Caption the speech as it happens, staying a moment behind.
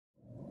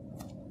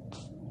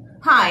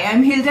Hi,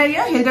 I'm Hilda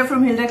here, Hilda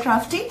from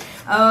HILDACRAFTY.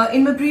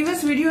 In my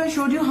previous video, I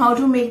showed you how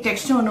to make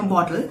texture on a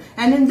bottle,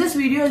 and in this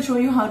video, I'll show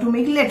you how to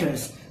make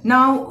letters.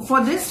 Now,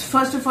 for this,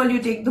 first of all,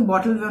 you take the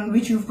bottle on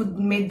which you've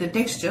made the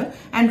texture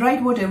and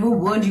write whatever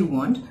word you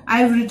want.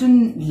 I've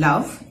written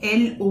love,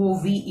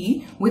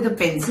 L-O-V-E, with a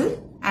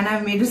pencil, and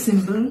I've made a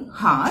simple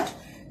heart.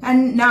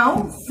 And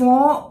now,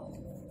 for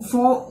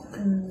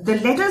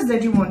the letters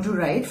that you want to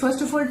write,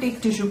 first of all,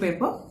 take tissue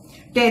paper,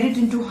 tear it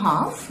into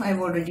half.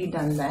 I've already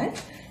done that.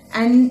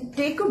 And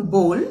take a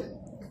bowl,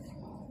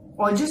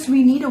 or just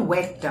we need a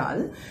wet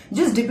towel,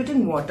 just dip it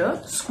in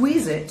water,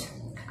 squeeze it,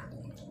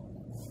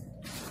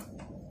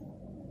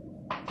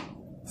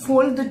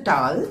 fold the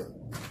towel,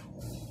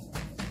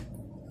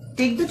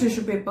 take the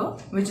tissue paper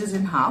which is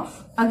in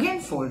half, again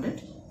fold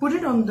it, put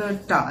it on the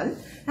towel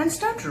and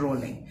start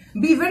rolling.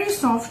 Be very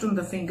soft on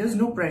the fingers,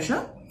 no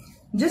pressure,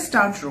 just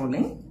start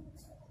rolling.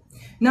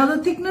 Now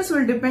the thickness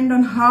will depend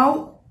on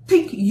how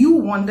thick you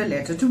want the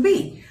letter to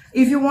be.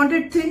 If you want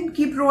it thin,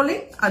 keep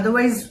rolling.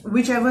 Otherwise,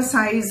 whichever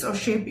size or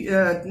shape,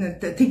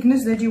 the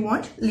thickness that you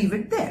want, leave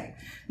it there.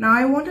 Now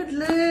I want it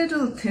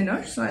little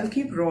thinner, so I'll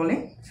keep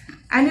rolling.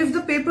 And if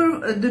the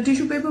paper, the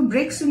tissue paper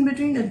breaks in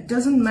between, it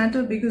doesn't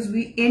matter because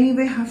we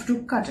anyway have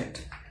to cut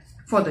it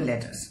for the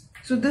letters.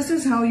 So this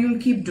is how you'll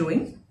keep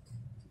doing.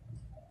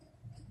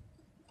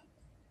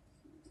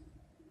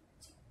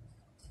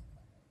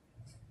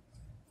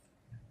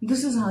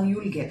 This is how you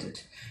will get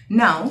it.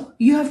 Now,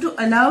 you have to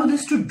allow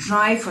this to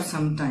dry for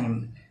some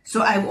time.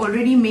 So, I've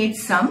already made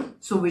some,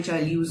 so which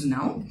I'll use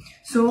now.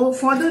 So,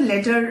 for the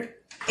letter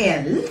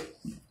L,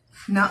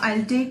 now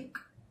I'll take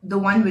the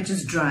one which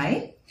is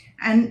dry.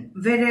 And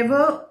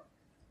wherever,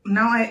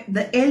 now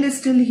the L is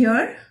still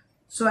here.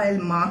 So,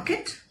 I'll mark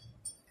it.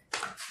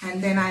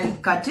 And then I'll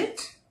cut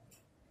it.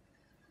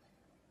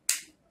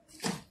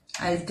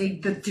 I'll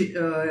take the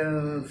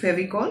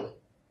Fevicol.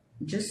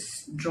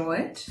 Just draw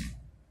it.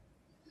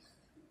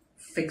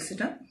 Fix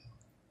it up.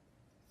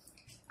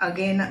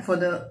 Again, for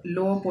the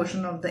lower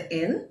portion of the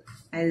L,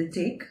 I'll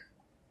take,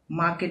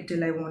 mark it till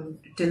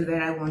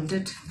where I want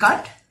it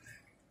cut.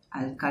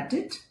 I'll cut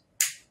it.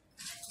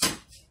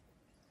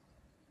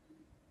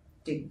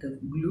 Take the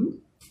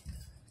glue.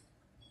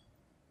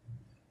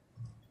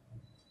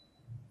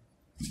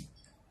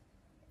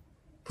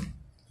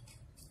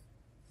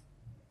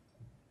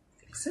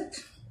 Fix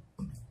it.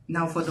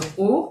 Now for the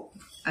O,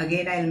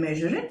 again I'll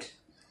measure it.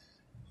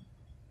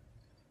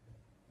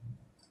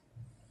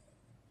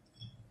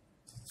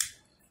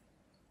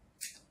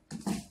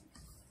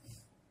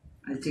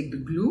 I'll take the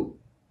glue,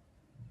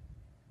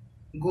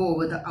 go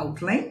over the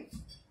outline,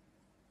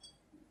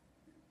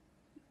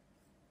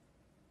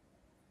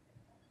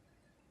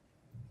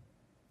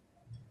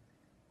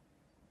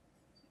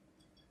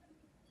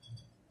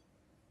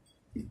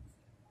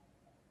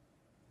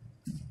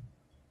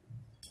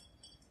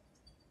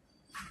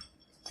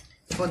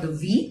 for the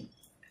V,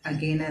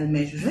 again I'll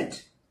measure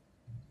it,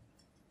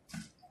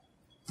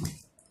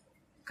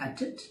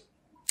 cut it.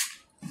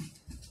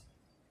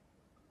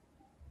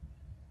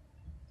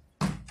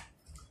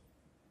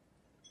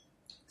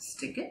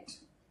 Stick it.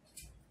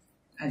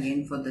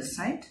 Again for this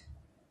side.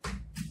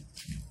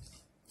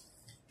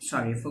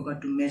 Sorry, I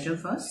forgot to measure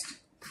first.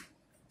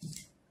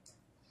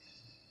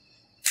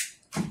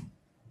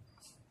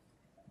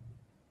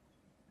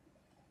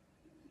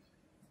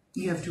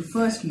 You have to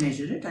first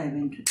measure it. I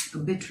went a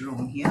bit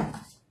wrong here.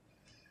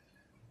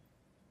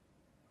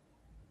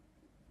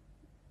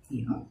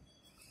 Here.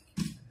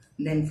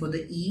 Then for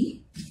the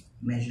E,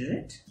 measure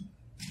it.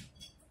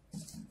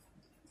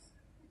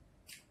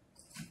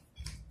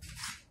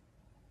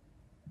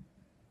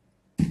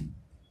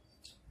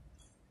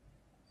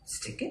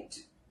 Stick it.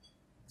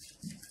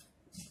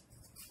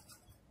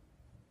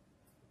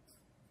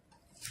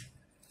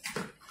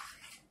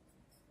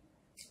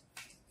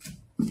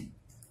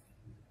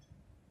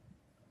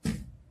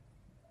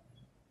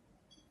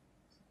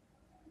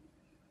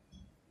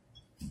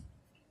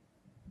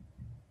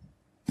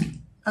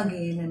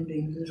 Again, I'm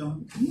doing the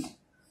wrong thing.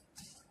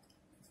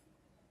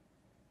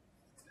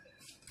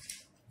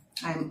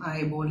 I'm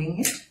eyeballing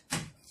it.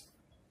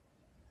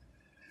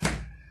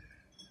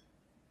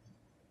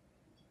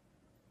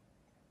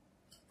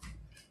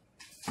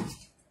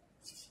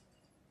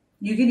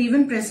 You can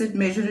even press it,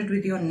 measure it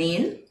with your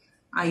nail.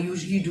 I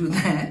usually do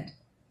that.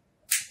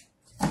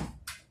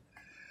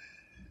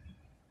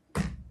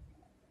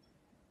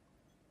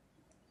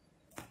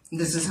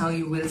 This is how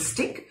you will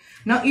stick.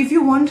 Now, if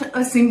you want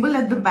a symbol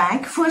at the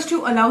back, first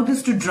you allow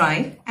this to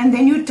dry and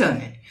then you turn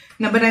it.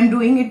 Now, but I'm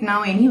doing it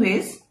now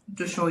anyways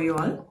to show you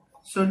all.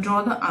 So,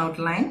 draw the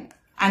outline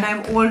and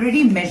I've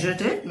already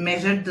measured it,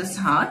 measured this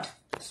heart.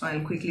 So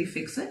I'll quickly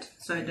fix it.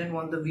 So I didn't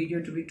want the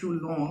video to be too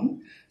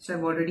long. So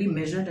I've already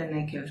measured and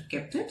I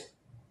kept it.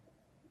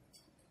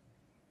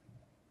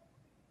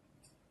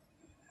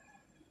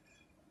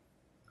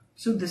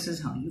 So this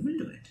is how you will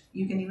do it.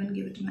 You can even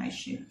give it a nice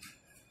shape.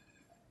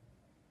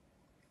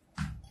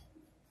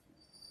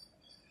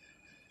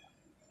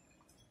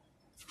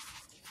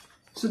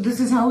 So this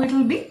is how it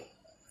will be.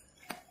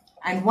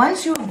 And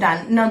once you've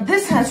done, now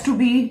this has to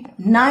be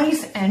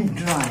nice and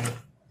dry.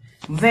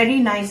 Very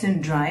nice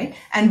and dry.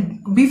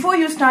 And before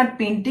you start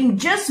painting,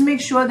 just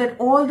make sure that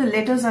all the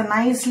letters are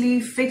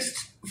nicely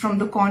fixed from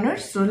the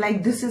corners. So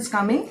like this is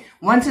coming.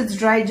 Once it's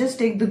dry, just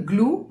take the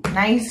glue,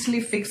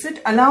 nicely fix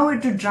it, allow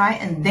it to dry,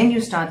 and then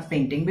you start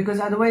painting, because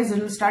otherwise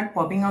it will start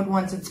popping out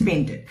once it's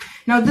painted.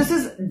 Now this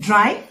is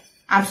dry,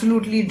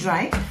 absolutely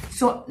dry.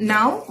 So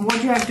now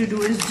what you have to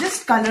do is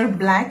just color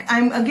black.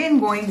 I'm again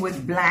going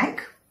with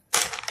black.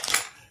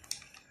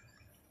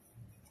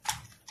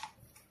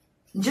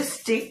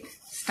 Just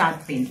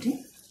start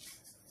painting.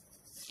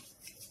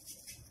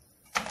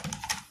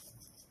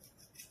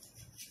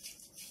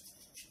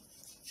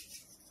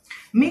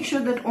 Make sure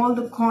that all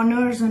the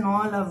corners and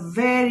all are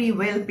very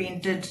well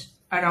painted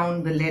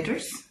around the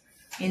letters,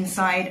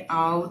 inside,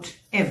 out,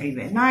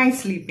 everywhere,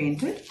 nicely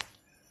painted.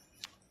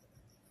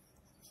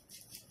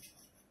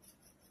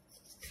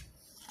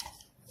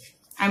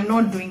 I'm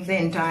not doing the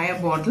entire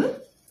bottle,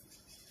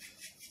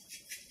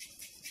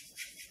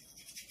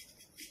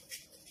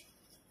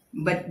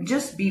 but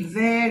just be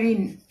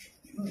very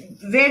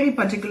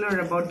particular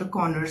about the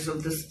corners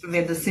of this,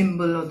 where the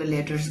symbol or the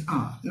letters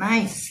are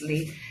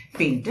nicely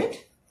painted.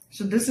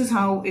 So this is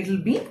how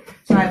it'll be.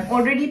 So I've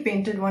already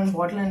painted one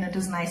bottle and it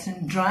is nice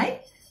and dry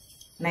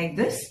like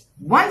this.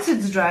 Once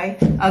it's dry,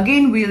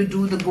 again we'll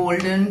do the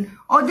golden,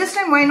 or this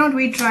time why not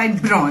we try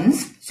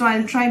bronze. So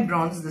I'll try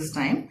bronze this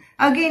time.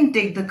 Again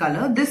take the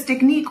color. This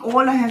technique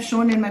all I have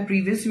shown in my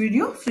previous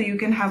video, so you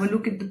can have a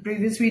look at the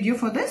previous video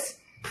for this.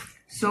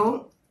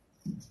 So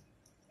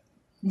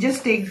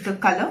just take the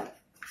color,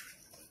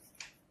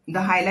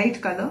 the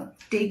highlight color,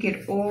 take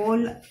it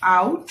all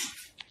out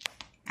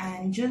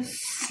and just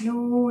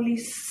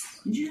slowly,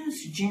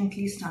 just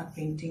gently start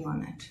painting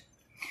on it.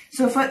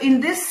 So for in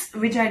this,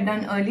 which I've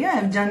done earlier,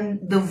 I've done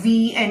the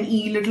V and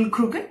E little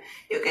crooked.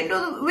 You can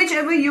do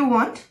whichever you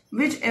want,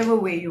 whichever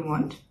way you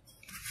want.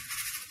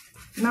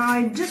 Now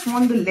I just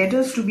want the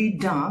letters to be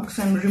dark,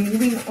 so I'm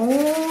removing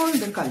all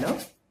the color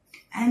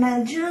and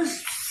I'll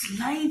just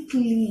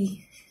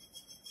slightly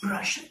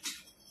brush it.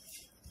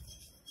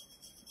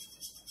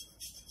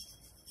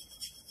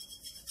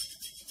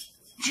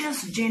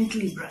 Just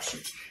gently brush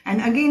it. And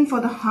again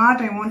for the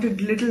heart, I want it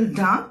little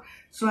dark,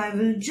 so I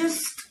will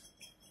just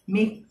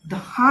make the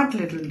heart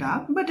little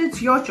dark, but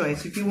it's your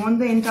choice. If you want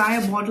the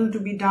entire bottle to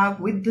be dark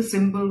with the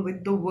symbol,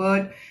 with the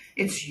word,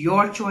 it's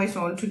your choice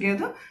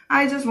altogether.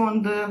 I just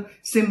want the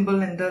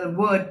symbol and the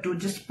word to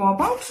just pop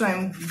out, so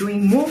I'm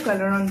doing more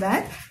color on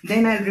that.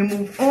 Then I'll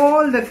remove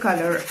all the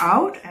color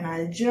out and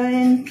I'll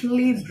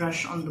gently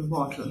brush on the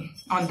bottle,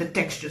 on the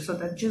texture, so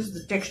that just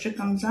the texture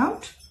comes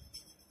out.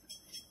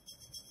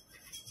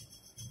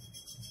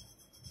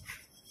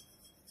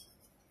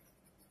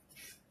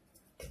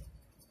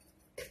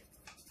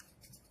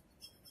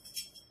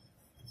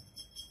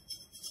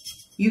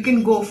 You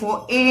can go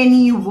for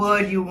any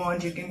word you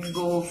want. You can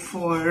go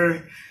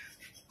for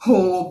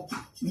hope,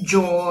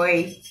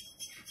 joy,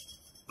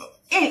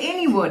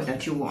 any word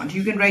that you want.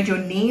 You can write your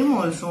name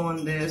also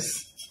on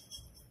this.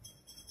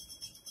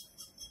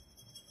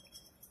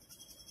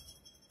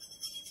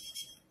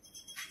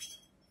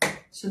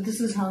 So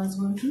this is how it's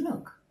going to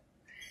look.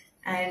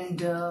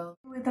 And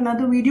with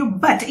another video.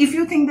 But if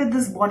you think that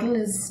this bottle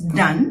is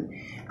done,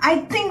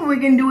 I think we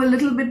can do a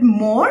little bit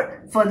more.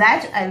 For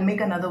that, I'll make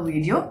another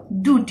video.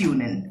 Do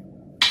tune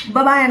in.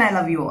 Bye-bye and I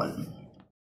love you all.